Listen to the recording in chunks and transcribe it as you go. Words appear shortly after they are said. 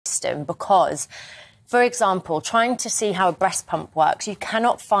system because, for example, trying to see how a breast pump works, you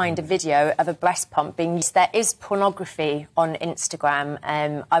cannot find a video of a breast pump being used. There is pornography on Instagram.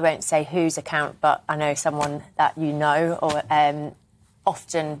 I won't say whose account, but I know someone that you know or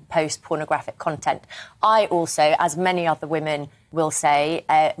often post pornographic content. I also, as many other women will say,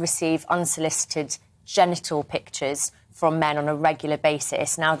 receive unsolicited genital pictures from men on a regular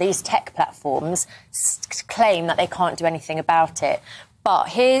basis. Now, these tech platforms claim that they can't do anything about it. But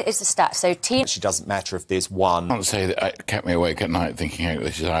here is the stat. So, it doesn't matter if there's one. I can't say that it kept me awake at night thinking, oh,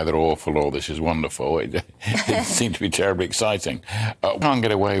 this is either awful or this is wonderful. It seemed to be terribly exciting. Can't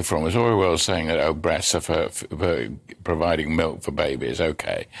get away from. It's all very well saying that, oh, breasts are for providing milk for babies.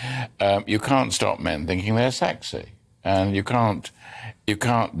 OK. You can't stop men thinking they're sexy. And you can't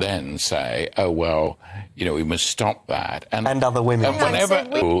then say, oh, well, you know, we must stop that. And other women. And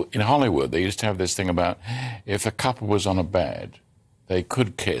whenever, in Hollywood, they used to have this thing about if a couple was on a bed, they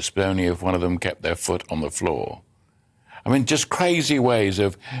could kiss, but only if one of them kept their foot on the floor. I mean, just crazy ways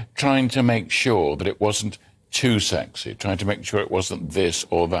of trying to make sure that it wasn't too sexy, trying to make sure it wasn't this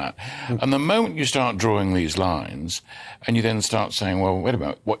or that. And the moment you start drawing these lines, and you then start saying, well, wait a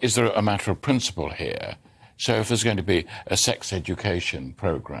minute, is there a matter of principle here? So if there's going to be a sex education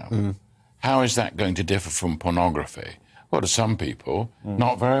programme, how is that going to differ from pornography? Well, to some people,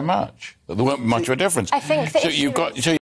 not very much. There won't be much of a difference. I think that so you've got...